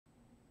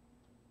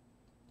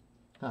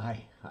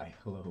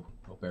Hello.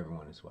 Hope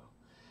everyone is well.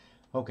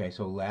 Okay,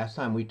 so last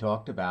time we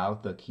talked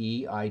about the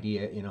key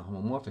idea in a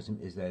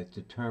homomorphism is that it's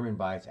determined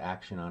by its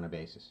action on a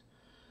basis.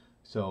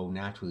 So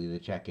naturally, the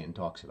check-in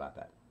talks about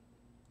that.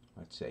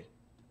 Let's see.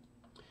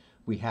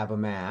 We have a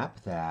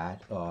map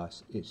that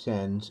it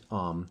sends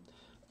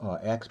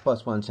x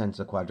plus 1 sends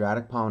the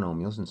quadratic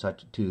polynomials in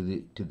such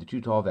to the two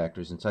tall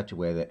vectors in such a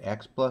way that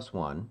x plus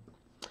 1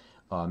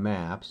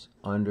 maps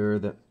under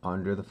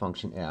the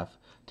function f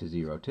to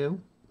 0,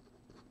 2.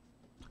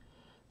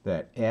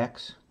 That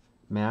x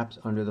maps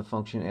under the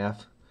function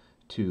f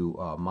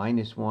to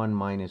minus 1,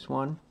 minus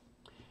 1,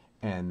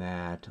 and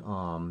that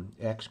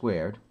x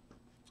squared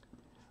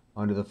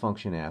under the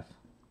function f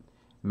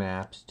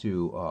maps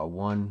to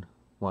 1,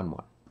 1,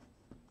 1.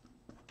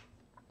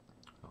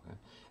 Okay.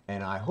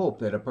 And I hope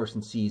that a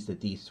person sees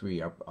that these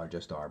three are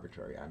just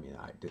arbitrary. I mean,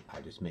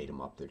 I just made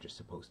them up. They're just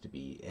supposed to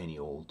be any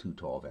old two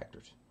tall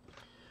vectors.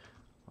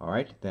 All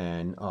right,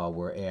 then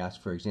we're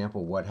asked, for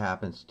example, what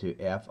happens to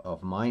f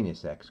of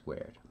minus x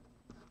squared?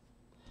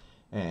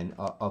 And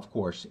of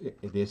course,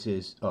 this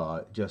is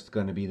just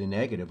going to be the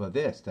negative of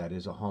this. That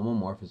is a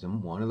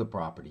homomorphism. One of the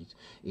properties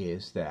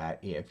is that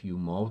if you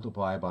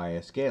multiply by a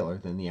scalar,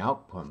 then the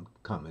outcome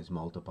is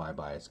multiplied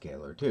by a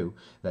scalar too.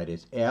 That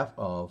is, f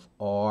of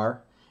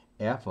r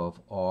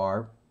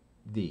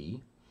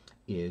v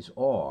is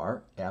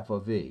r f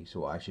of v.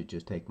 So I should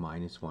just take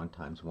minus 1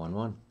 times 1,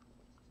 1.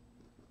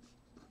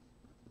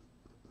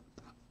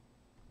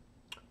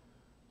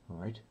 All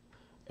right.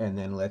 And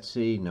then let's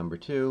see, number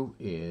 2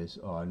 is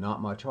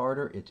not much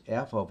harder. It's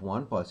f of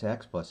 1 plus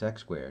x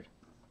squared.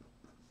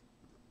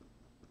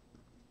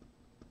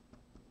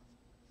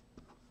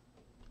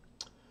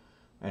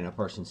 And a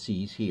person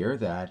sees here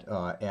that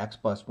x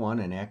plus 1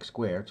 and x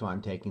squared, so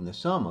I'm taking the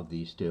sum of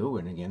these two.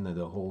 And again,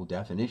 the whole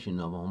definition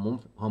of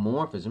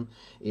homomorphism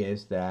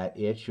is that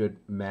it should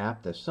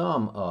map the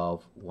sum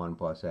of 1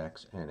 plus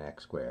x and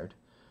x squared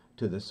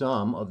to the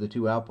sum of the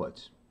two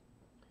outputs.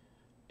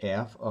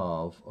 F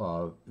of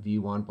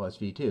v1 plus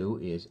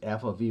v2 is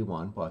f of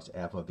v1 plus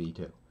f of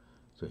v2.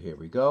 So here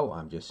we go.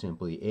 I'm just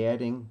simply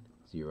adding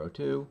 0,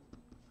 2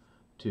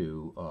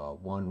 to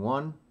 1,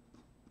 1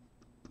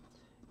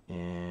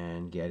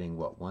 and getting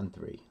what? 1,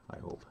 3, I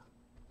hope.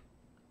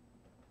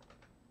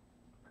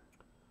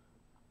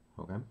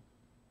 Okay.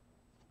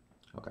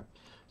 Okay.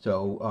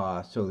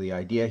 So so the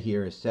idea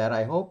here is set,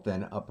 I hope.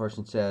 Then a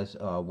person says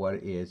what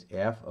is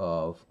f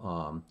of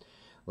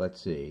let's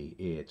see,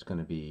 it's going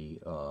to be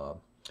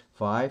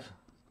 5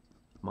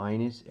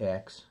 minus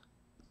x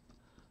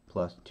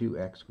plus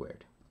 2x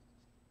squared.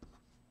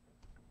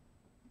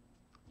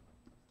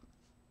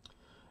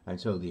 And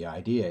so the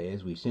idea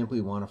is we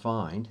simply want to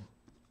find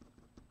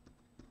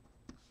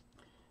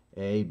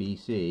a, b,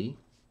 c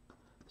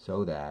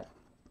so that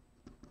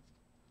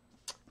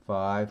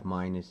 5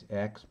 minus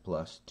x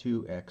plus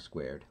 2x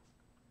squared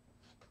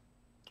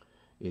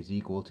is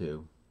equal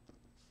to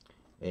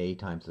a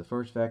times the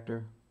first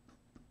vector,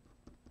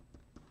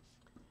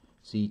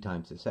 b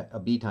times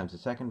the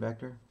second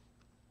vector,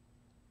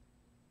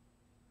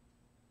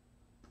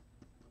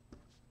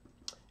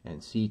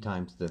 and c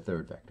times the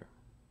third vector.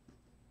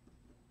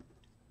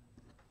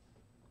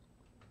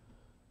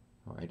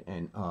 All right,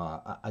 and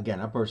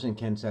again, a person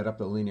can set up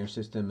the linear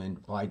system and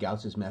apply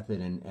Gauss's method,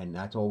 and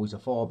that's always a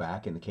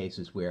fallback in the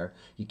cases where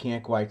you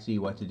can't quite see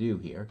what to do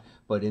here.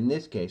 But in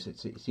this case, it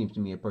seems to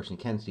me a person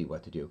can see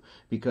what to do,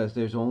 because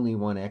there's only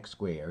one x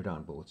squared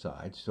on both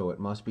sides, so it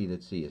must be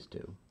that c is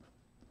 2.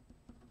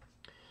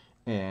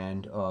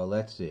 And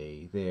let's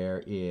see,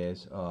 there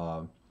is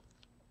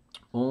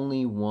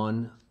only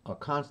a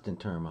constant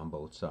term on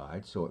both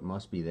sides, so it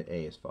must be that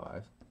a is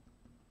 5.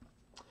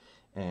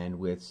 And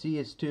with c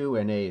is 2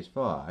 and a is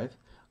 5,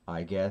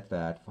 I get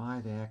that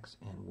 5x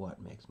and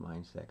what makes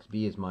minus x?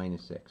 b is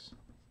minus 6.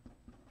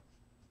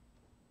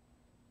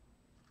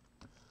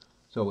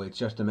 So it's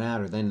just a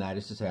matter then, that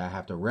is to say, I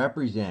have to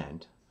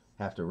represent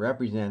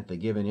the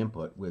given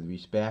input with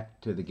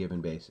respect to the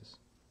given basis.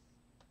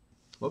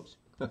 Whoops.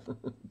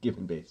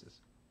 Given basis.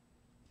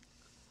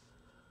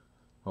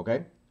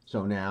 Okay,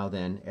 so now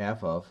then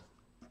f of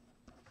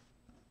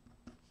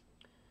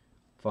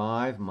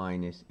 5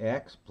 minus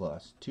x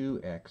plus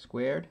 2x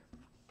squared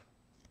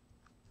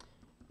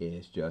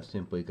is just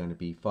simply going to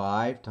be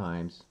 5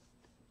 times,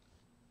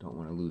 don't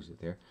want to lose it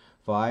there,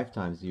 5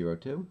 times 0,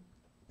 2,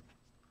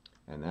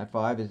 and that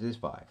 5 is this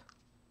 5.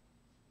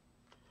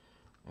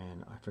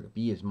 And I forgot,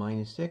 b is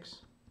minus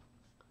 6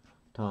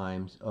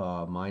 times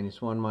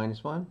minus 1,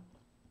 minus 1.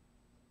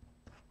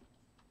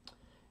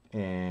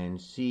 And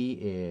c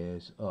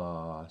is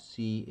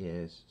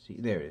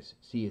there it is,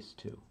 c is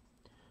 2.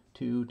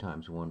 2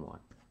 times 1, 1.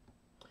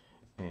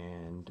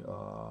 And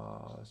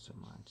so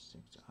minus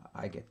 6,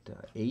 I get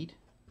 8.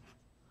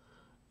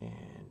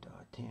 And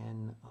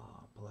 10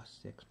 plus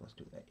 6 plus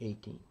 2,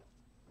 18.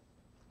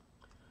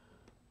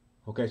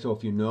 Okay, so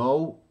if you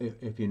know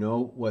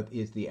what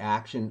is the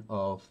action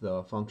of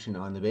the function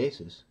on the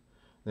basis,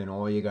 then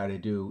all you got to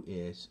do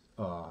is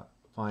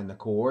find the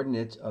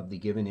coordinates of the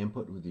given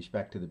input with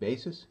respect to the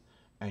basis,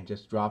 and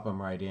just drop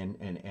them right in,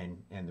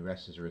 and the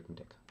rest is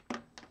arithmetic.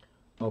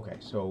 Okay,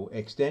 so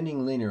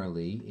extending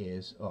linearly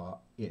is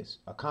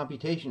a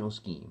computational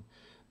scheme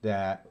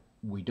that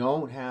we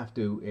don't have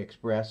to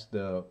express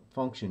the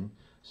function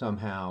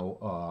somehow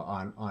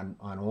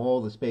on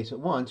all the space at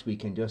once. We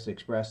can just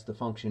express the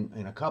function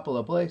in a couple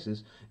of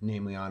places,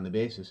 namely on the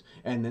basis,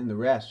 and then the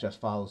rest just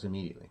follows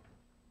immediately.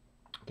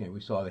 Okay,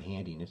 we saw the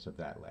handiness of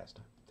that last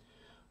time.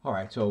 All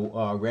right,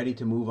 so ready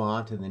to move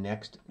on to the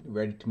next.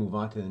 Ready to move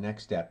on to the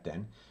next step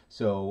then.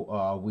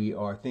 So we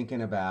are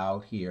thinking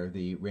about here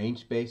the range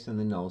space and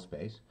the null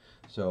space.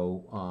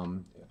 So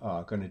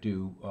going to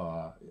do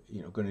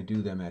going to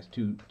do them as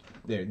two.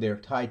 They're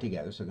tied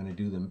together. So going to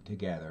do them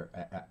together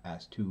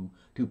as two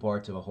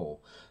parts of a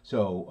whole.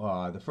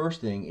 So the first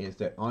thing is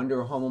that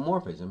under a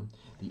homomorphism,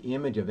 the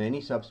image of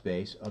any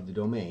subspace of the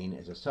domain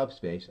is a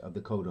subspace of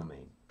the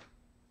codomain.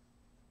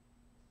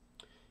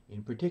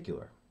 In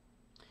particular,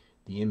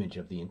 the image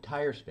of the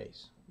entire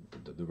space,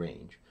 the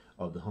range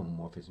of the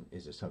homomorphism,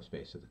 is a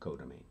subspace of the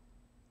codomain.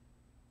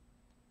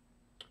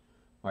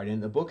 All right,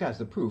 and the book has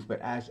the proof, but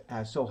as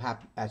so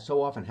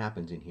often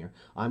happens in here,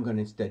 I'm going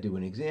to instead do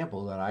an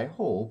example that I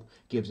hope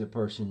gives a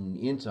person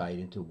insight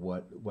into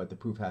what the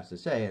proof has to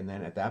say, and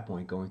then at that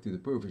point, going through the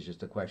proof is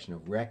just a question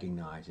of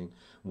recognizing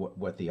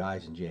what the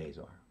i's and j's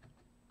are.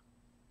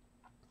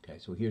 Okay,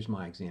 so here's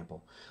my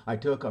example. I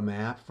took a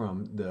map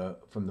from the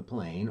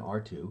plane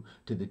R2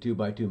 to the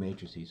 2x2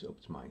 matrices.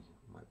 Oops, my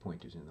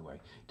pointer's in the way.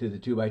 To the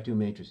 2x2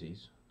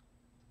 matrices,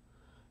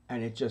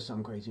 and it's just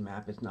some crazy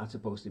map. It's not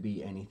supposed to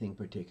be anything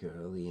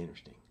particularly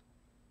interesting.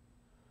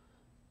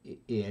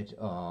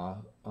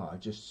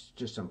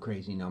 Just some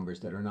crazy numbers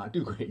that are not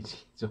too crazy,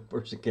 so a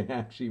person can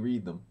actually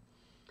read them.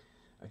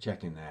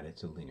 Checking that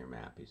it's a linear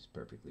map is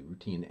perfectly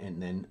routine.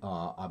 And then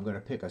I'm going to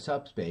pick a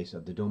subspace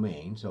of the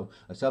domain. So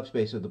a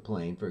subspace of the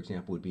plane, for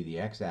example, would be the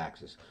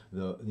x-axis,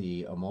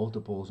 the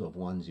multiples of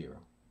 1, 0.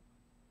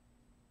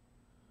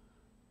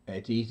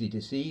 It's easy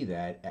to see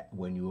that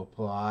when you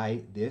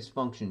apply this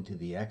function to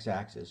the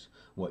x-axis,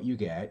 what you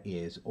get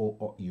is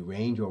you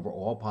range over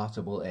all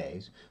possible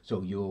a's.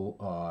 So you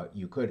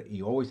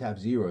always have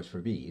zeros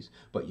for b's,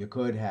 but you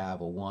could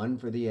have a 1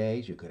 for the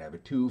a's, you could have a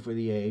 2 for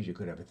the a's, you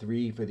could have a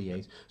 3 for the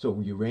a's. So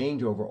you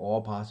range over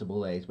all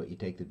possible a's, but you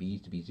take the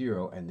b's to be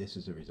 0, and this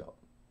is the result.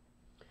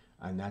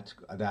 And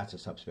that's a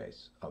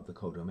subspace of the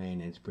codomain,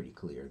 and it's pretty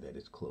clear that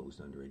it's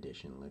closed under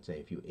addition. Let's say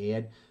if you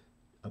add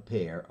a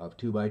pair of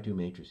 2x2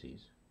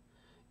 matrices,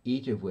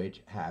 each of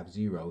which have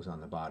zeros on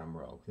the bottom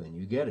row, then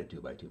you get a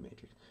 2x2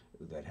 matrix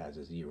that has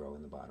a 0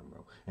 in the bottom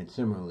row. And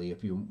similarly,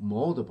 if you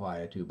multiply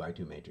a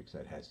 2x2 matrix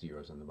that has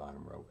zeros on the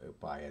bottom row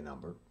by a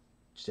number,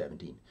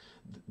 17,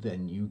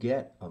 then you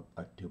get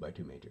a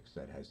 2x2 matrix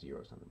that has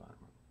zeros on the bottom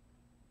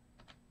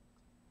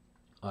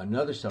row.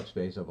 Another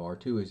subspace of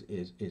R2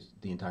 is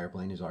the entire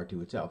plane is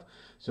R2 itself.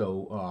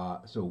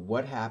 So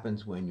what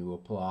happens when you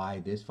apply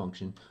this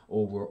function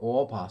over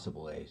all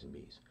possible a's and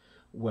b's?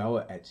 Well,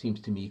 it seems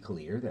to me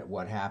clear that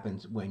what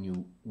happens when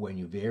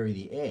you vary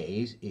the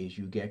a's is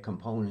you get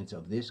components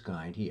of this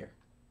kind here.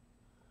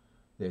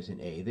 There's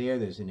an a there,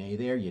 there's an a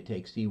there. You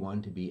take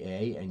C1 to be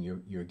a, and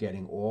you're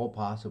getting all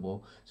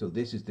possible. So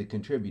this is the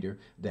contributor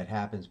that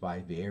happens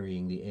by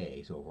varying the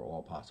a's over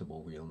all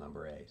possible real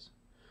number a's.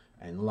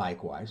 And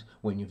likewise,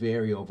 when you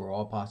vary over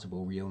all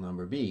possible real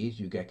number b's,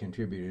 you get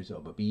contributors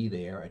of a b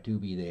there, a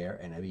 2b there,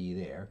 and a b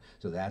there.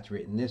 So that's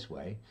written this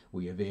way,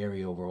 where you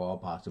vary over all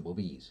possible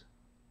b's.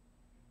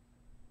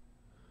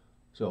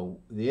 So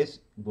this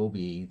will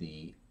be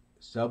the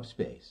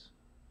subspace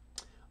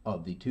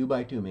of the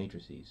 2x2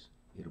 matrices.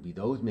 It'll be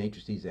those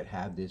matrices that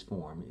have this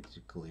form. It's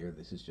clear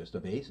this is just a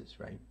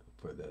basis, right,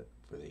 for the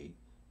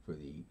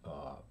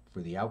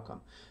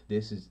outcome.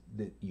 This is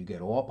that you get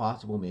all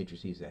possible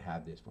matrices that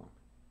have this form.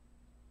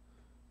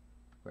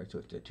 Right, so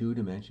it's a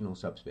two-dimensional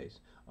subspace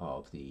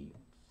of the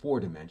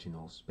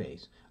four-dimensional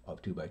space of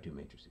 2x2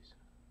 matrices.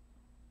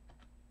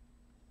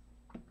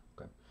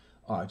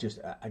 Just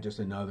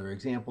another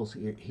example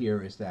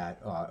here is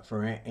that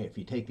if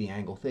you take the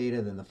angle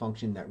theta, then the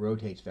function that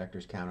rotates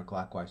vectors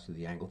counterclockwise to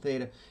the angle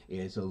theta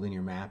is a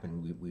linear map,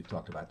 and we've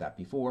talked about that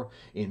before.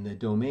 In the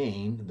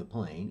domain, the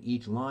plane,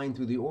 each line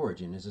through the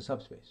origin is a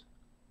subspace.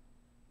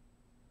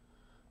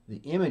 The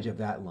image of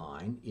that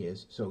line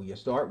is, so you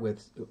start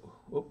with,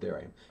 there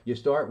I am. You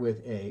start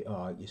with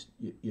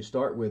you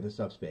start with a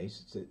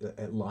subspace. It's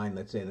a line,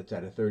 let's say, that's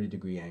at a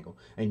 30-degree angle,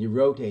 and you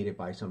rotate it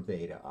by some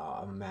theta.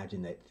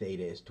 Imagine that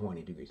theta is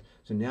 20 degrees.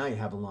 So now you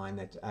have a line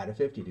that's at a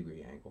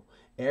 50-degree angle.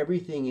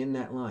 Everything in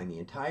that line, the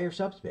entire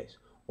subspace,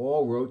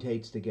 all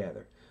rotates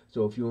together.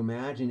 So if you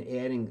imagine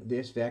adding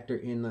this vector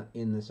in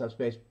the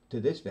subspace to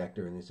this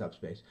vector in the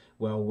subspace,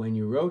 well, when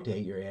you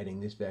rotate, you're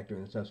adding this vector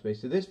in the subspace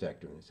to this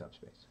vector in the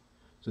subspace.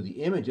 So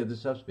the image of the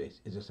subspace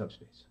is a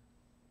subspace.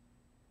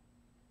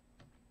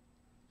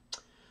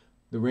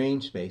 The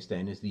range space,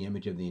 then, is the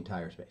image of the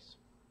entire space.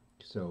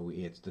 So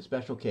it's the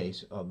special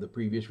case of the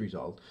previous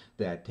result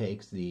that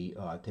takes the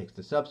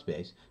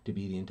subspace to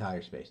be the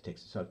entire space,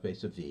 takes the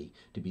subspace of V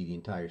to be the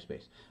entire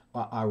space.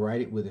 I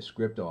write it with a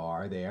script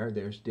R there.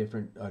 There's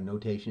different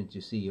notations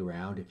you see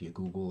around. If you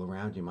Google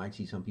around, you might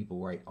see some people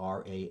write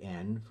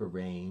RAN for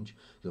range.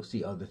 You'll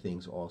see other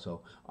things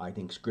also. I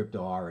think script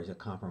R is a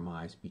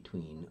compromise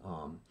between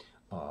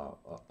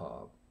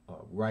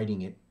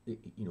writing it,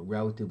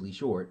 relatively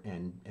short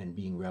and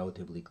being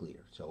relatively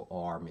clear. So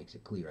R makes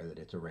it clear that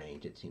it's a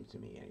range, it seems to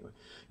me anyway.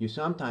 You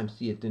sometimes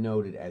see it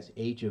denoted as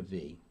H of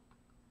V.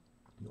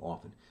 You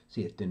often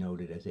see it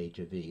denoted as H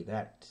of V.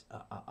 That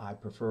I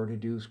prefer to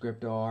do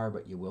script R,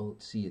 but you will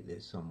see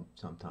this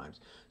sometimes.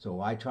 So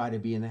I try to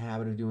be in the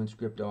habit of doing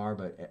script R,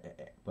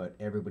 but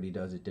everybody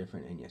does it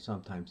different, and you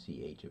sometimes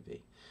see H of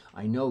V.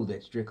 I know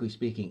that strictly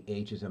speaking,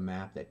 H is a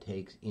map that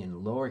takes in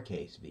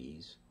lowercase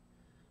v's.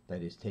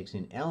 That is, takes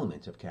in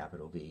elements of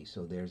capital V,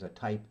 so there's a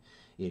type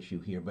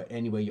issue here. But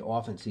anyway, you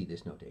often see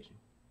this notation.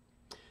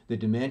 The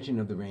dimension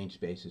of the range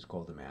space is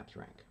called the map's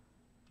rank.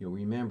 You'll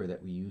remember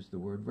that we use the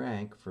word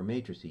rank for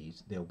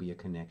matrices. There'll be a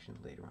connection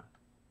later on.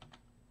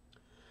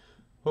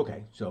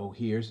 Okay, so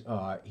here's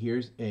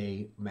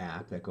a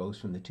map that goes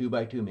from the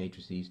 2x2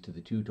 matrices to the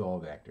two tall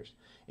vectors.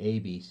 A,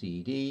 B,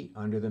 C, D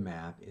under the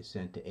map is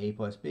sent to A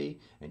plus B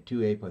and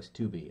 2A plus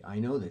 2B. I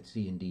know that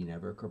C and D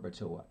never occur, but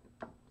so what?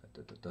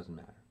 That doesn't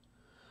matter.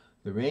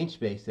 The range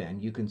space, then,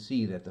 you can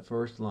see that the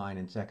first line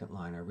and second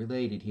line are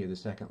related here. The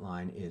second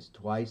line is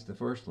twice the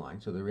first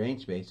line, so the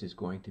range space is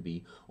going to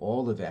be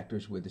all the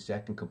vectors where the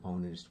second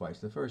component is twice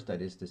the first.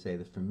 That is to say,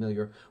 the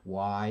familiar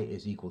y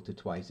is equal to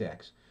twice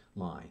x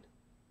line.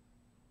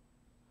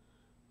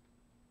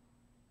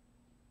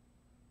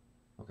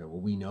 Okay,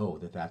 well, we know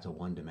that that's a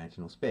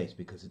one-dimensional space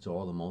because it's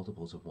all the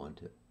multiples of 1,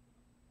 2.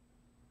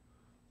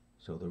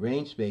 So the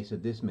range space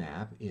of this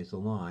map is the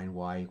line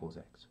y equals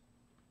x.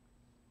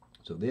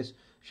 So this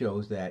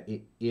shows that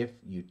if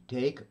you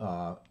take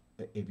a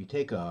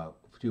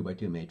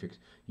 2x2 matrix,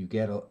 you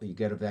get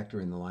a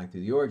vector in the line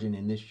through the origin,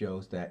 and this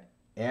shows that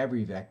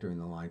every vector in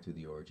the line through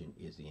the origin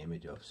is the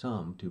image of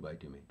some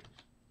 2x2 matrix.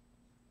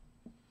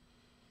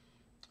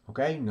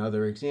 Okay,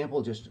 another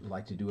example. Just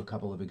like to do a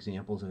couple of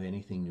examples of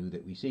anything new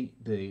that we see.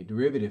 The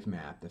derivative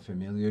map, the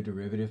familiar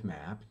derivative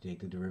map. Take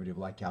the derivative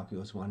like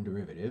calculus 1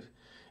 derivative.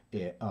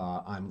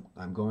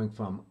 I'm going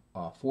from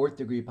fourth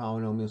degree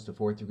polynomials to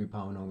fourth degree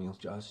polynomials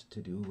just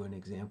to do an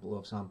example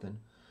of something.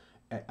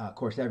 Of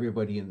course,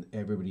 everybody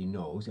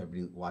knows,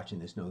 everybody watching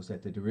this knows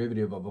that the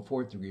derivative of a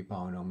fourth degree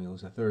polynomial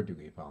is a third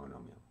degree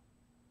polynomial.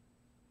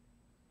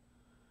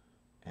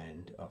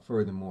 And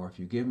furthermore, if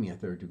you give me a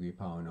third degree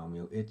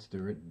polynomial, it's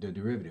the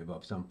derivative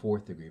of some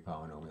fourth degree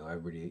polynomial.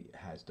 Everybody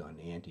has done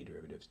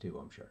antiderivatives too,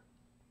 I'm sure.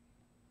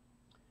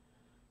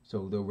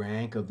 So the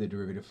rank of the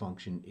derivative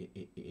function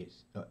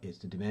is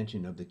the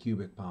dimension of the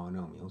cubic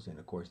polynomials. And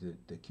of course,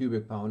 the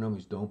cubic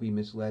polynomials, don't be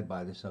misled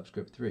by the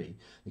subscript 3.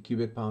 The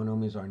cubic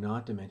polynomials are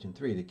not dimension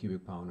 3. The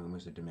cubic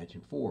polynomials are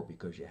dimension 4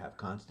 because you have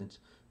constants,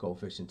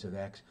 coefficients of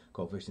x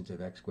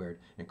squared,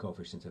 and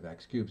coefficients of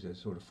x cubed.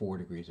 There's sort of 4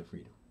 degrees of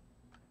freedom.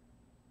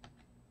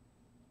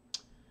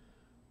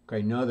 Okay,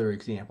 another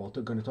example.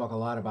 We're going to talk a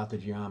lot about the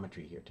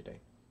geometry here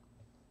today.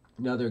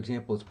 Another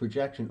example is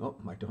projection, oh,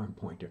 my darn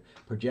pointer,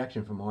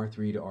 projection from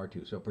R3 to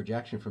R2. So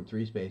projection from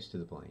 3 space to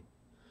the plane.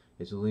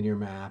 It's a linear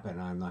map,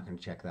 and I'm not going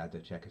to check that. The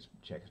check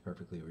is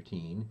perfectly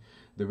routine.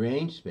 The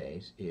range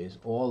space is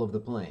all of the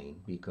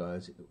plane,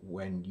 because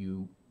when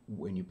you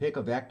pick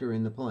a vector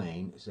in the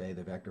plane, say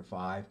the vector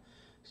 5,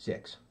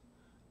 6,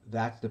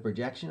 that's the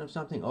projection of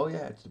something. Oh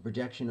yeah, it's the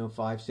projection of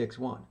 5, 6,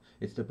 1.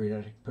 It's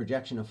the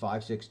projection of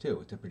 5, 6,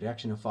 2. It's the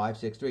projection of 5,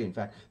 6, 3. In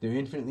fact, there are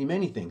infinitely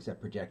many things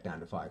that project down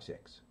to 5,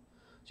 6.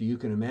 So you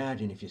can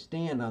imagine if you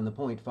stand on the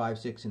point 5,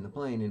 6 in the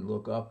plane and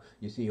look up,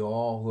 you see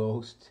all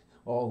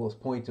those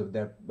points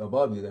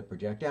above you that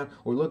project down,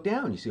 or look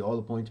down, you see all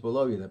the points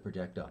below you that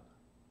project up.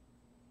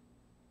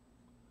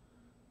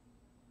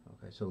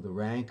 Okay, so the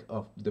rank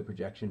of the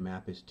projection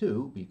map is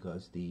 2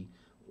 because the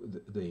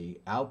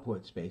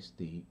output space,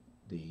 the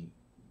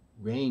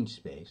range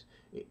space,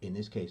 in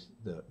this case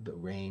the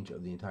range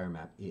of the entire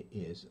map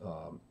is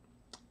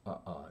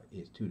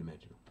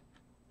 2-dimensional.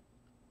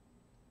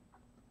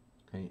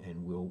 Okay,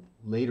 and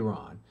later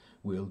on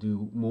we'll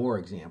do more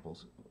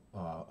examples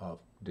of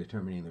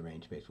determining the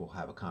range space. We'll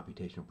have a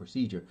computational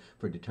procedure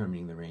for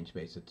determining the range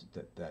space.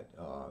 That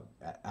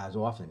as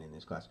often in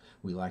this class,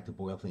 we like to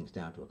boil things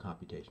down to a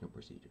computational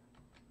procedure.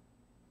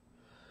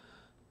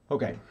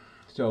 Okay,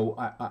 so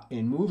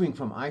in moving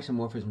from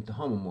isomorphisms to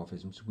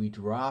homomorphisms, we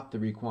drop the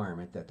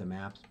requirement that the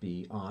maps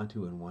be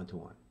onto and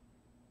one-to-one.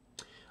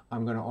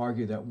 I'm going to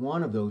argue that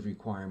one of those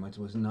requirements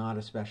was not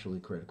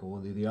especially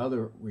critical. The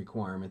other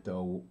requirement,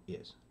 though,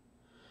 is.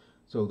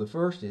 So the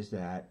first is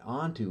that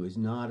onto is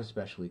not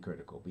especially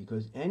critical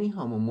because any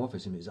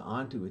homomorphism is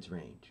onto its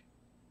range.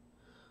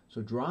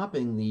 So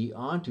dropping the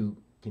onto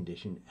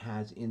condition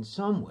has in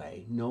some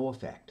way no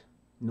effect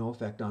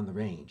on the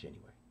range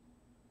anyway.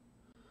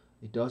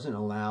 It doesn't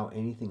allow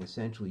anything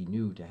essentially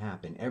new to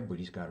happen.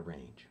 Everybody's got a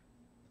range.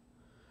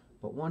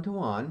 But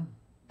one-to-one,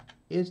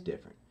 is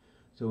different.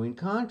 So in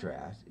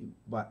contrast,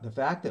 but the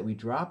fact that we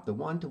drop the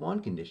one-to-one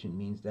condition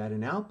means that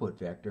an output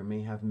vector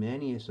may have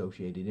many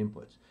associated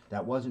inputs.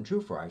 That wasn't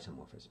true for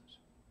isomorphisms.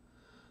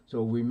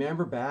 So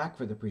remember back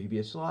for the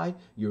previous slide,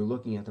 you're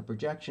looking at the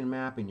projection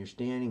map and you're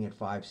standing at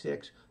 5,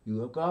 6. You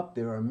look up,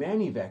 there are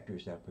many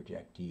vectors that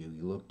project to you.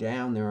 You look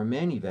down, there are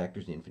many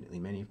vectors, infinitely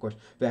many, of course,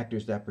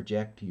 vectors that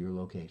project to your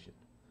location.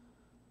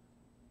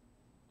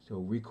 So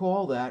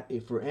recall that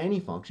if for any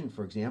function,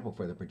 for example,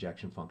 for the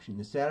projection function,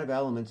 the set of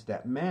elements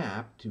that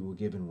map to a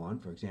given one,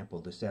 for example,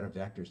 the set of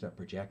vectors that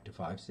project to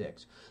 5,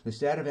 6, the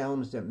set of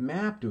elements that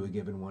map to a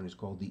given one is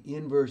called the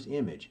inverse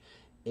image.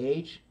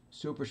 H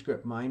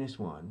superscript minus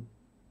 1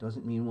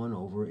 doesn't mean 1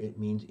 over, it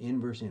means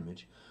inverse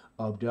image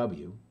of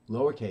W,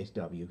 lowercase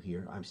w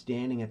here. I'm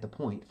standing at the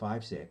point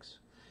 5, 6.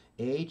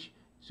 H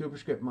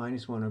superscript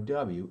minus 1 of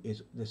W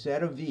is the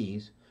set of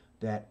V's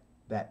that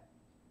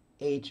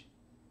H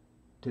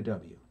to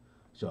W.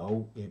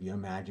 So if you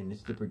imagine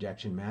it's the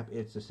projection map,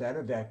 it's the set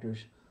of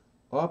vectors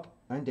up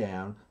and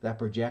down that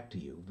project to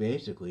you.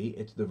 Basically,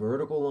 it's the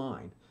vertical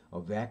line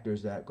of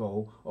vectors that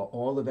go,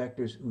 all the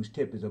vectors whose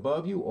tip is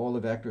above you, all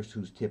the vectors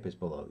whose tip is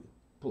below you,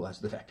 plus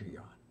the vector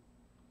you're on.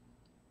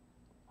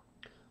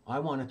 I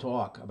want to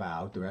talk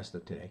about, the rest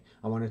of today,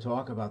 I want to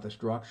talk about the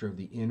structure of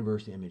the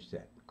inverse image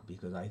set,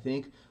 because I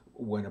think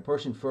when a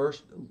person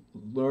first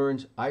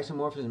learns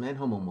isomorphism and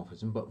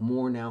homomorphism, but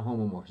more now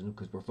homomorphism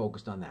because we're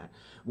focused on that.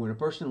 When a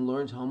person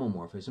learns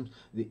homomorphisms,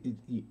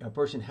 a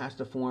person has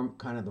to form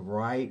kind of the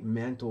right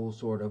mental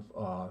sort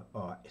of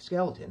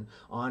skeleton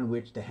on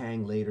which to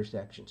hang later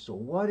sections. So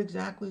what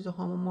exactly is a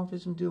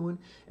homomorphism doing?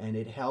 And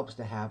it helps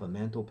to have a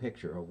mental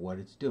picture of what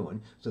it's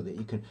doing so that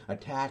you can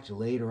attach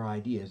later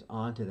ideas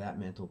onto that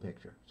mental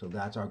picture. So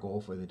that's our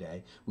goal for the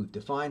day. We've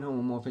defined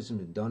homomorphisms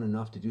and done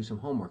enough to do some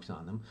homeworks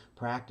on them,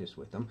 practice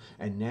with them.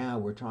 And now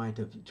we're trying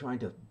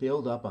to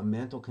build up a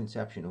mental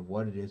conception of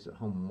what it is that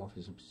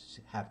homomorphisms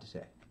have to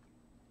say.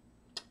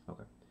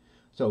 Okay.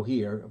 So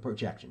here, a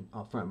projection.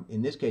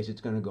 In this case, it's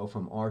going to go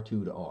from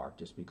R2 to R,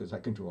 just because I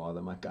can draw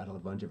them. I've got a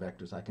bunch of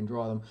vectors. I can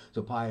draw them.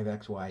 So pi of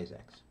xy is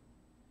x.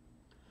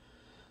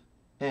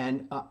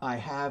 And I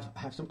have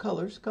some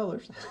colors.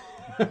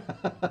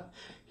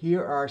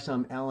 Here are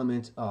some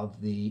elements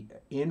of the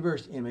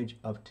inverse image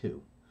of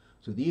 2.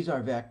 So these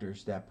are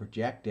vectors that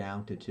project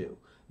down to 2.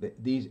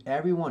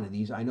 Every one of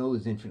these, I know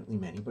is infinitely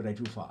many, but I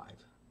drew 5.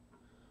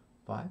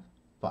 5?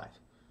 5.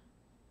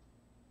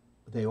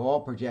 They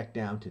all project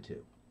down to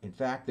 2. In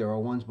fact, there are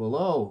ones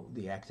below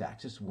the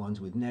x-axis,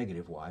 ones with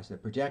negative y's,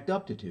 that project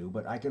up to 2,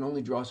 but I can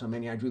only draw so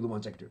many. I drew the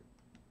ones I drew.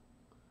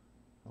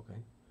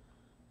 Okay.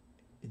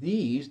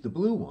 These, the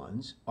blue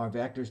ones, are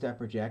vectors that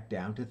project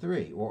down to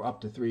 3, or up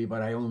to 3,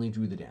 but I only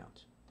drew the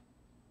downs.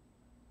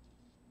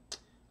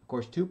 Of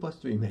course, 2 plus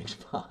 3 makes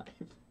 5.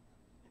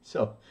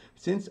 So,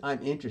 since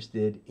I'm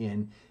interested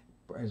in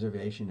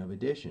preservation of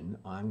addition,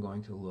 I'm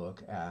going to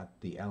look at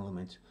the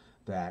elements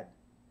that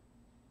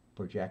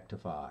project to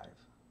 5.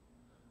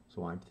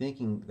 So I'm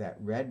thinking that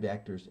red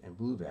vectors and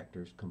blue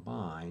vectors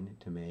combine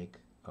to make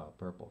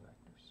purple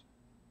vectors.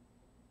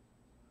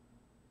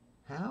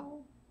 How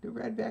do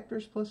red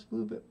vectors plus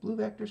blue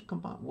vectors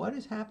combine? What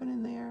is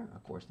happening there?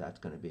 Of course, that's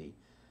going to be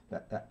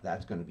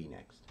that's going to be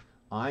next.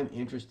 I'm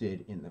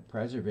interested in the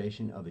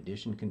preservation of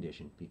addition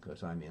condition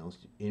because I'm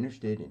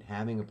interested in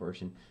having a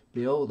person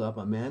build up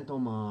a mental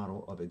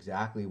model of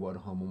exactly what a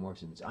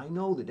homomorphism is. I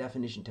know the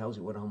definition tells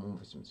you what a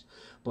homomorphism is,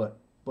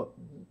 but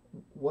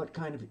what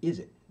kind of is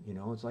it? You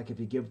know, it's like if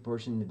you give a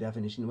person the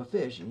definition of a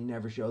fish and you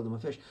never show them a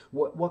fish.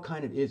 What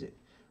kind of is it?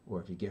 Or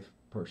if you give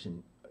a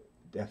person a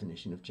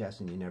definition of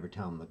chess and you never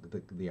tell them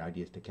the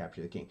idea is to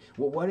capture the king.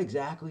 Well, what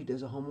exactly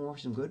does a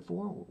homomorphism good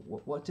for?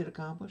 What's it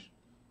accomplish?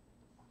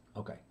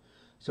 Okay.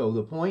 So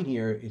the point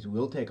here is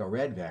we'll take a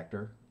red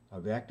vector, a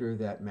vector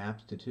that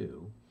maps to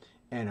 2,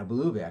 and a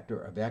blue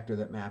vector, a vector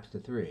that maps to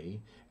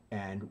 3.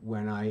 And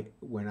when I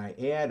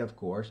add, of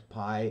course,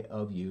 pi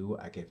of u,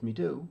 that gives me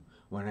 2.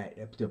 When I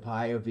to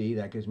pi of v,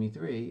 that gives me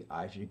 3.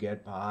 I should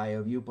get pi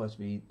of u plus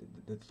v,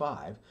 that's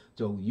 5.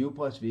 So u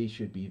plus v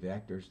should be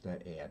vectors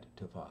that add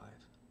to 5.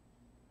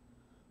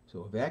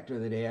 So a vector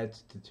that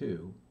adds to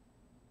 2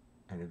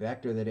 and a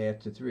vector that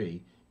adds to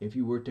 3, if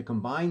you were to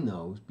combine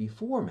those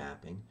before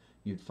mapping,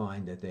 you'd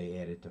find that they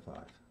added to 5.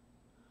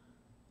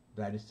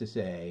 That is to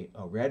say,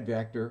 a red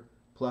vector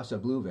plus a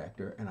blue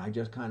vector, and I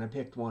just kind of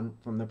picked one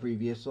from the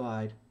previous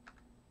slide.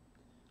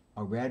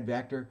 A red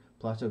vector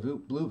plus a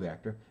blue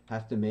vector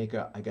has to make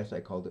a, I guess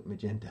I called it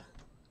magenta.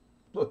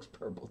 Looks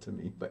purple to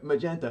me, but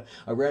magenta,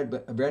 a red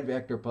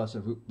vector plus a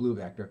blue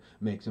vector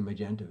makes a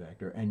magenta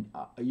vector, and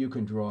you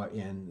can draw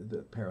in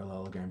the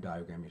parallelogram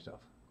diagram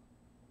yourself.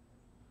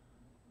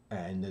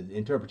 And the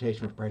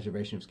interpretation of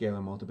preservation of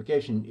scalar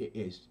multiplication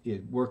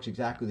it works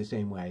exactly the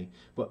same way,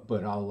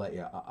 but I'll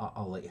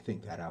let you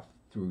think that out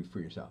for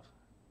yourself.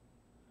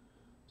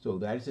 So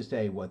that is to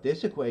say, what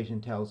this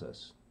equation tells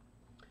us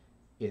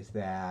is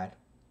that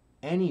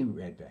any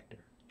red vector,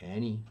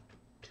 any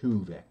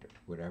 2 vector,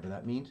 whatever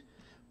that means,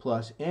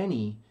 plus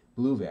any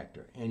blue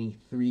vector, any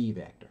 3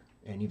 vector,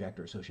 any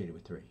vector associated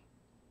with 3,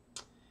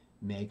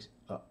 makes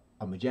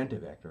a magenta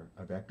vector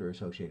a vector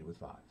associated with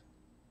 5.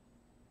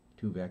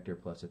 2 vector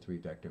plus a 3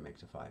 vector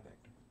makes a 5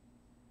 vector.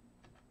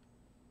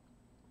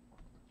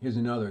 Here's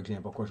another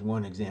example. Of course,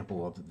 one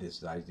example of this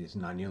size is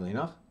not nearly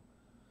enough.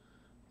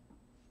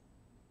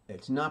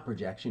 It's not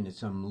projection, it's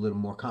some little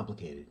more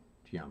complicated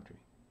geometry.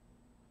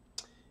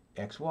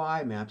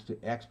 xy maps to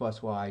x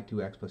plus y,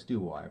 2x plus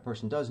 2y. A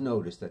person does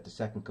notice that the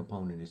second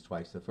component is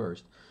twice the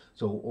first,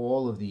 so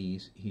all of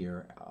these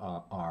here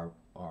are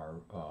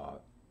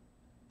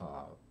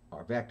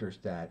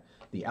vectors that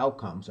the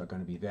outcomes are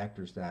going to be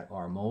vectors that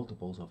are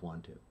multiples of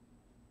 1, 2.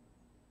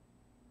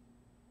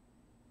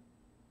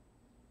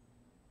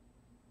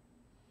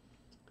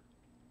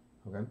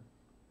 Okay.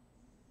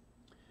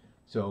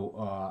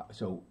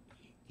 So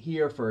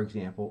here, for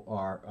example,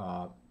 are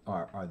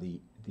the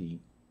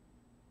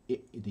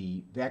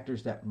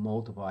vectors that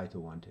multiply to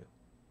 1, 2.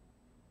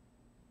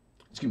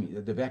 Excuse me,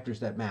 the vectors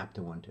that map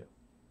to 1, 2.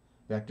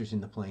 Vectors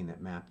in the plane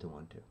that map to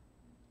 1,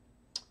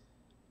 2.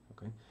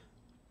 Okay.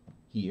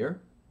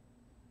 Here,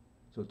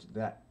 so it's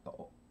that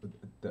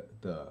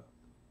the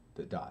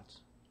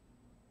dots.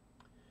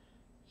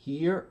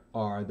 Here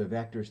are the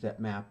vectors that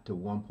map to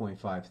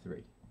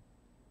 1.53.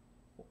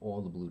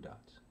 All the blue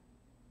dots.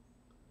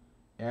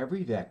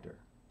 Every vector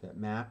that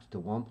maps to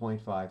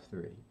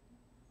 1.53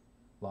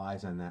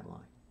 lies on that line.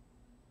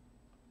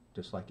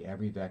 Just like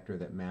every vector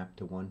that mapped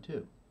to 1,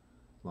 2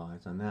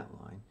 lies on that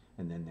line,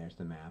 and then there's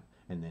the map,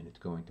 and then it's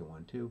going to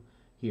 1, 2.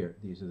 Here,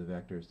 these are the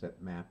vectors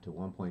that map to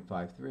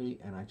 1.53,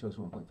 and I chose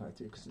 1.53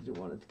 because I didn't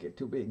want it to get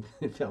too big.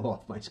 It fell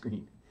off my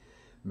screen.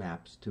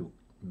 Maps to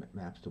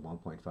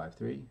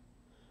 1.53,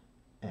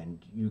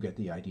 and you get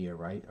the idea,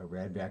 right? A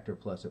red vector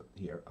plus a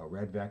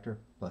red vector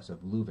plus a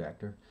blue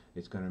vector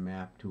is going to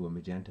map to a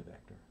magenta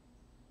vector.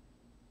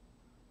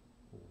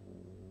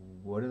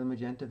 What are the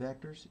magenta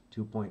vectors?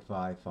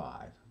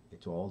 2.55.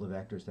 It's all the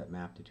vectors that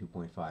map to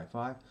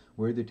 2.55.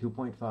 Where did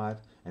 2.5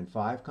 and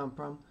 5 come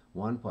from?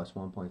 1 plus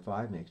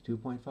 1.5 makes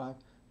 2.5.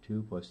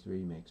 2 plus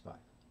 3 makes 5.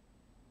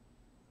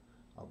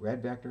 A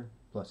red vector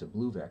plus a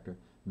blue vector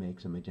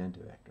makes a magenta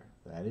vector.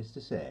 That is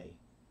to say,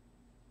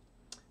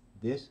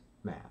 this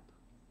map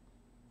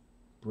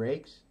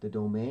breaks the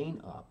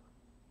domain up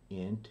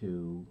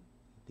into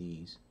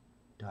these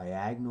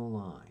diagonal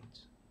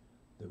lines.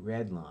 The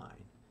red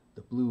line,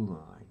 the blue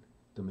line,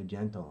 the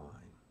magenta line.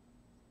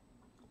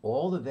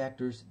 All the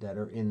vectors that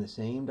are in the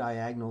same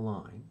diagonal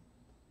line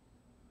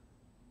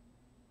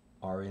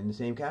are in the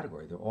same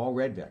category. They're all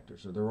red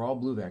vectors, or they're all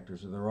blue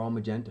vectors, or they're all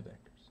magenta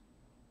vectors.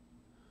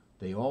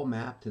 They all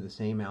map to the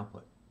same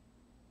output.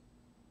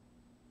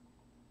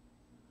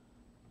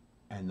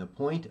 And the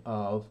point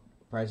of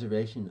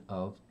preservation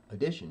of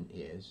addition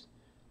is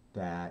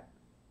that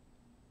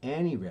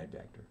any red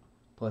vector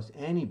plus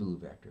any blue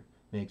vector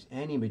makes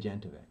any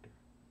magenta vector.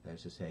 That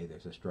is to say,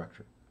 there's a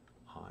structure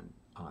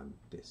on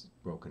this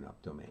broken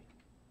up domain.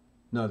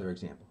 Another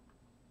example.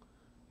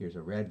 Here's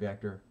a red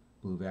vector,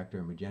 blue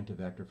vector, magenta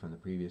vector from the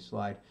previous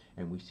slide,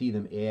 and we see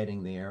them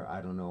adding there.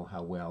 I don't know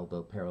how well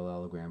the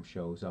parallelogram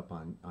shows up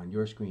on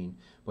your screen,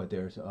 but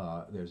there's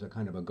a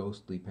kind of a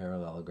ghostly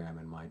parallelogram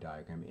in my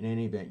diagram. In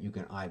any event, you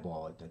can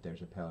eyeball it that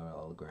there's a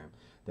parallelogram,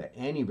 that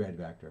any red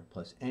vector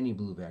plus any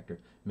blue vector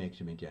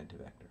makes a magenta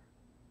vector.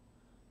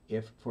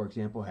 If, for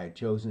example, I had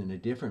chosen a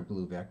different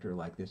blue vector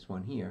like this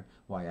one here,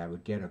 why, I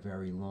would get a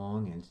very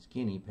long and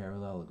skinny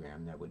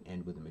parallelogram that would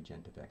end with a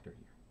magenta vector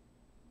here.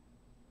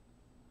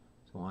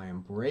 So I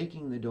am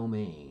breaking the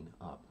domain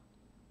up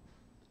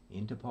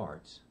into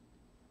parts,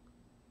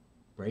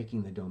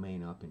 breaking the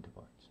domain up into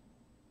parts.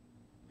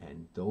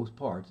 And those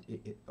parts,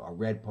 a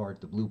red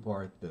part, the blue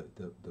part,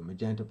 the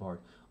magenta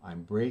part,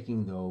 I'm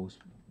breaking those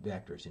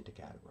vectors into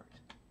categories.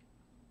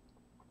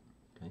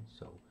 Okay,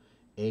 so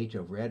h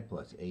of red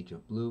plus h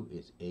of blue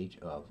is h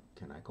of,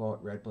 can I call it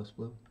red plus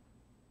blue?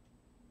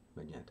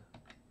 Magenta.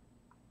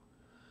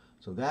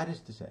 So that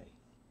is to say,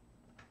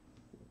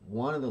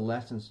 one of the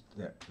lessons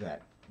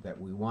that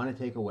we want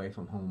to take away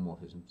from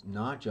homomorphisms,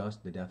 not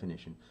just the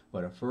definition,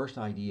 but a first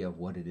idea of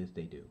what it is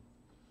they do.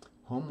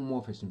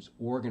 Homomorphisms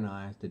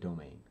organize the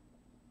domain.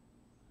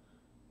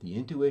 The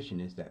intuition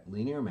is that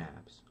linear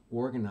maps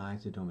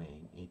organize the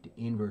domain into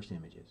inverse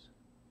images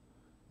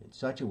in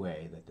such a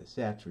way that the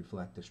sets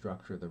reflect the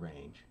structure of the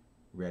range.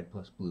 Red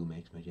plus blue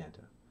makes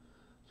magenta.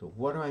 So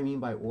what do I mean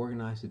by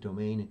organize the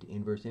domain into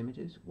inverse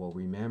images? Well,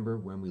 remember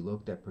when we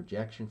looked at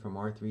projection from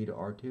R3 to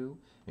R2,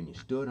 and you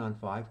stood on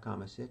 5,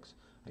 6,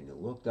 and you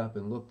looked up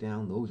and looked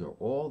down, those are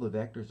all the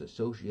vectors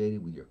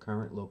associated with your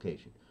current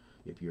location.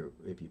 If you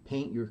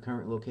paint your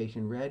current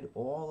location red,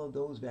 all of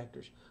those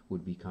vectors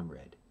would become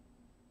red.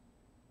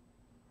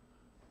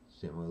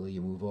 Similarly,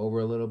 you move over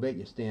a little bit,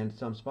 you stand at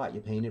some spot,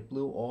 you paint it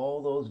blue,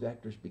 all those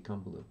vectors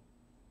become blue.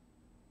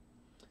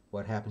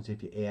 What happens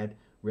if you add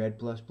red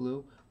plus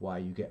blue? Why,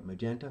 you get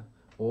magenta.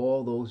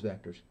 All those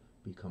vectors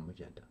become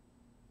magenta.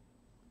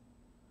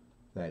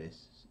 That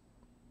is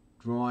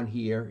drawn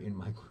here in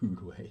my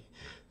crude way,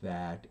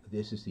 that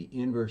this is the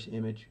inverse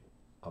image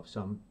of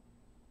some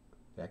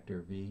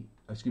vector v,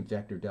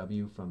 vector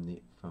w from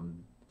the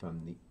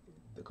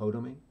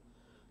codomain.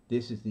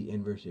 This is the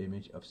inverse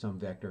image of some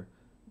vector,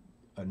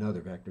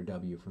 another vector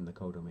w from the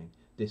codomain.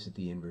 This is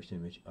the inverse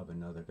image of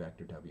another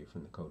vector w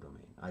from the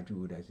codomain. I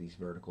drew it as these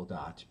vertical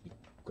dots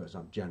because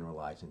I'm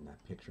generalizing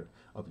that picture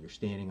of you're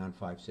standing on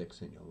 5,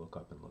 6, and you'll look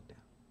up and look down.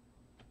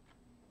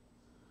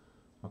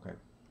 Okay.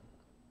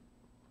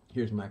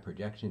 Here's my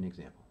projection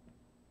example.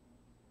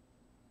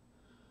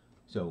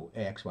 So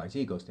ax, y,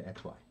 z goes to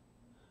x, y.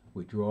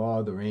 We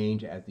draw the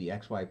range as the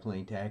xy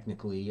plane.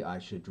 Technically, I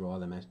should draw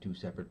them as two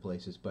separate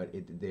places, but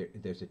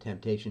there's a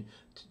temptation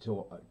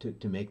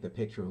to make the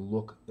picture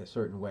look a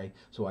certain way.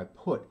 So I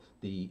put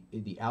the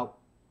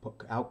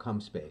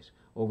outcome space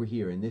over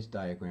here in this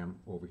diagram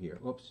over here.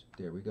 Oops,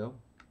 there we go.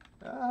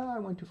 I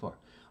went too far.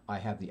 I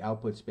have the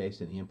output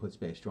space and the input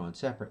space drawn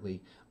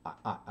separately.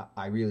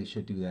 I really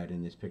should do that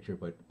in this picture,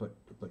 but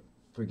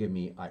forgive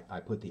me.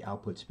 I put the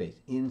output space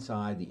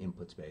inside the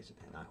input space,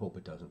 and I hope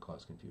it doesn't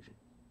cause confusion.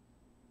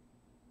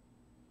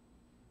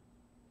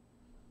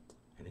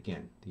 And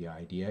again, the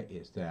idea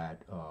is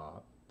that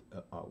a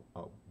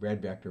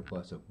red vector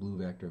plus a blue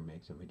vector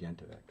makes a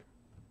magenta vector.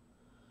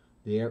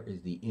 There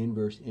is the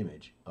inverse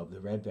image of the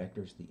red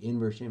vectors, the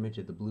inverse image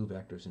of the blue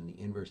vectors, and the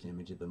inverse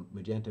image of the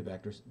magenta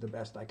vectors. The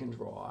best I can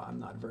draw. I'm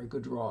not a very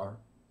good drawer.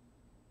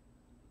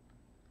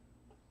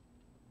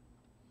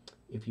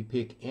 If you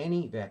pick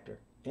any vector,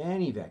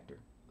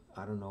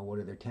 I don't know, what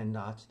are there, 10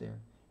 dots there?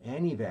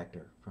 Any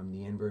vector from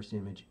the inverse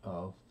image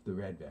of the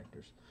red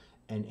vectors,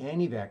 and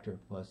any vector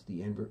plus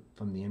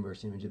from the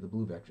inverse image of the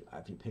blue vector.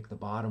 If you pick the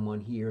bottom one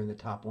here and the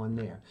top one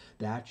there,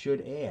 that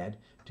should add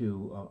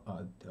to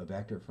a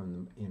vector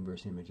from the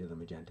inverse image of the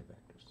magenta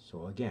vectors.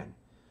 So again,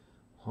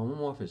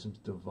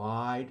 homomorphisms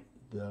divide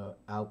the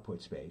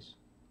output space,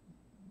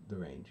 the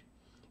range,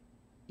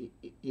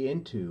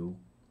 into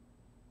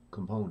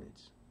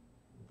components.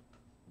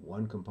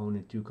 1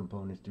 component, 2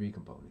 components, 3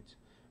 components.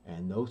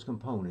 And those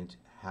components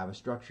have a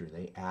structure.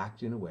 They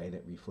act in a way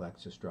that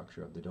reflects the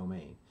structure of the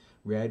domain.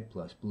 Red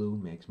plus blue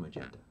makes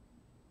magenta.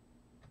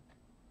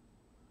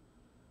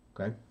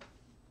 Okay?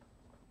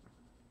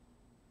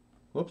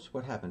 Whoops,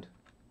 what happened?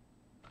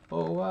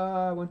 Oh,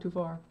 I went too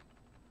far.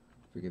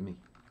 Forgive me.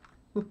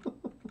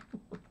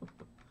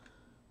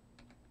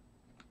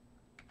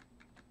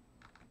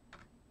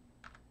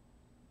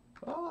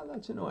 Oh,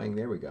 that's annoying.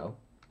 There we go.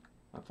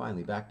 I'm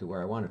finally back to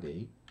where I want to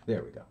be.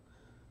 There we go.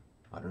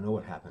 I don't know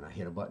what happened. I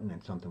hit a button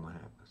and something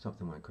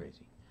went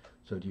crazy.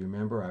 So do you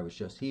remember I was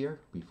just here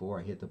before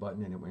I hit the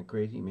button and it went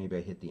crazy? Maybe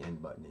I hit the end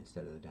button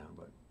instead of the down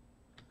button.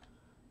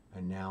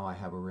 And now I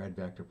have a red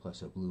vector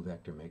plus a blue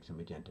vector makes a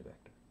magenta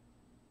vector.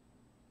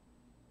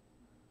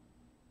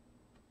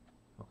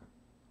 Okay.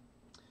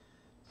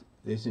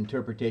 This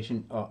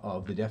interpretation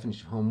of the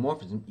definition of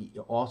homomorphism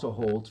also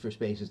holds for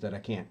spaces that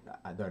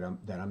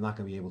I'm not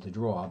going to be able to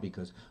draw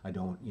because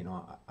I'm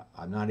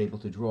not able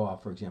to draw,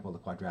 for example, the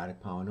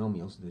quadratic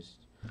polynomials.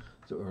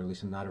 Or at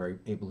least I'm not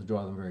able to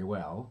draw them very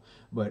well.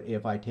 But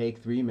if I take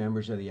 3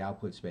 members of the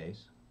output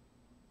space,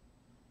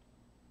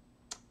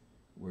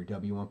 where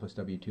W1 plus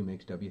W2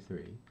 makes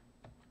W3,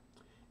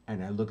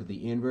 and I look at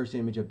the inverse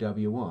image of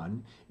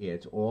W1,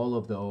 it's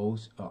all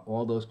those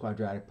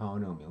quadratic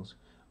polynomials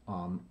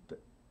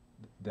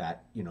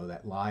that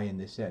lie in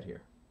this set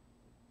here.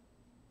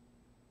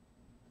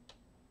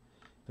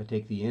 If I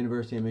take the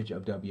inverse image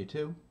of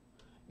W2,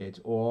 it's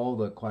all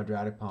the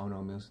quadratic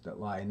polynomials that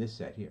lie in this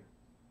set here.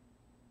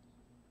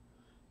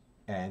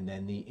 And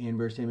then the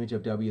inverse image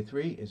of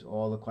W3 is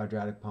all the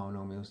quadratic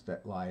polynomials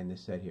that lie in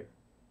this set here.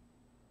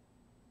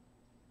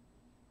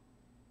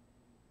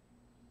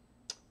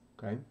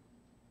 Okay?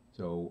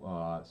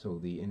 So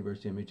the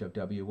inverse image of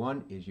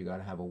W1 is you got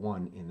to have a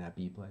 1 in that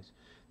B place.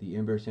 The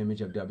inverse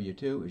image of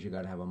W2 is you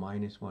got to have a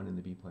 -1 in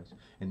the B place.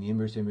 And the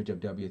inverse image of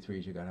W3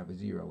 is you got to have a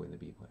 0 in the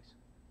B place.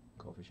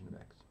 Coefficient of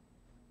X.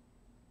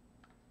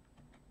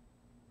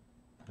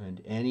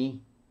 And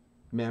any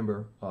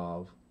member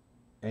of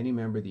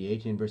the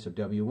H inverse of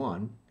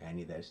W1,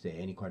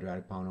 any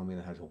quadratic polynomial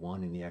that has a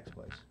 1 in the X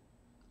place,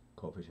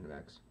 coefficient of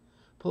X,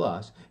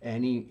 plus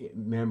any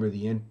member of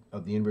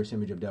the inverse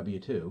image of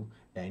W2,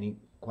 any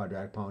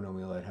quadratic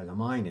polynomial that has a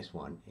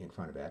 -1 in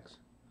front of X,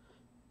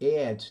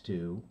 adds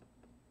to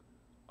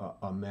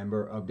a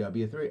member of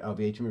W3, of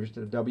H inverse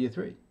of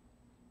W3.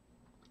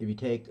 If you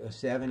take a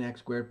 7x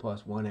squared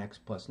plus 1x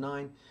plus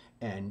 9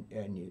 and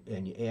you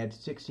add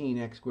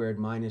 16x squared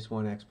minus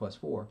 1x plus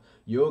 4,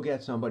 you'll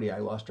get somebody, I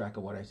lost track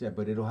of what I said,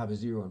 but it'll have a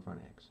 0 in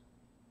front of x.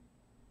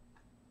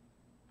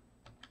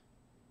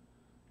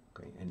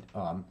 Okay, and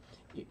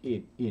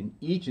in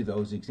each of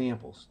those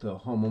examples, the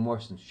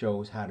homomorphism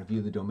shows how to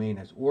view the domain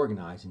as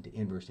organized into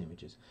inverse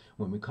images.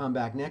 When we come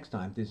back next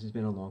time, this has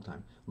been a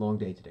long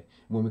day today.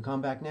 When we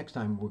come back next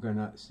time, we're going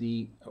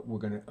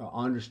to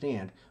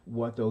understand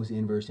what those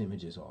inverse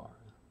images are.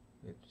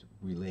 It's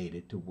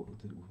related to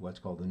what's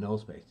called the null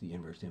space, the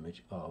inverse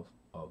image of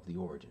the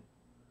origin.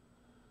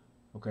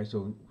 Okay,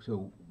 so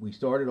we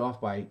started off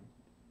by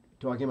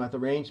talking about the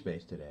range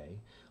space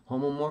today.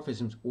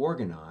 Homomorphisms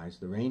organize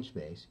the range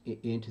space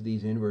into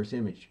these inverse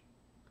images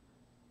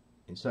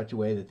in such a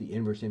way that the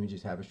inverse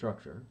images have a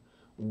structure.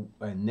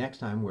 And next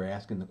time we're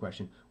asking the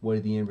question, what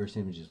do the inverse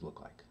images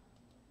look like?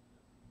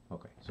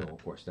 Okay, so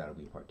of course that'll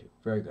be part 2.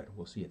 Very good.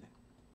 We'll see you then.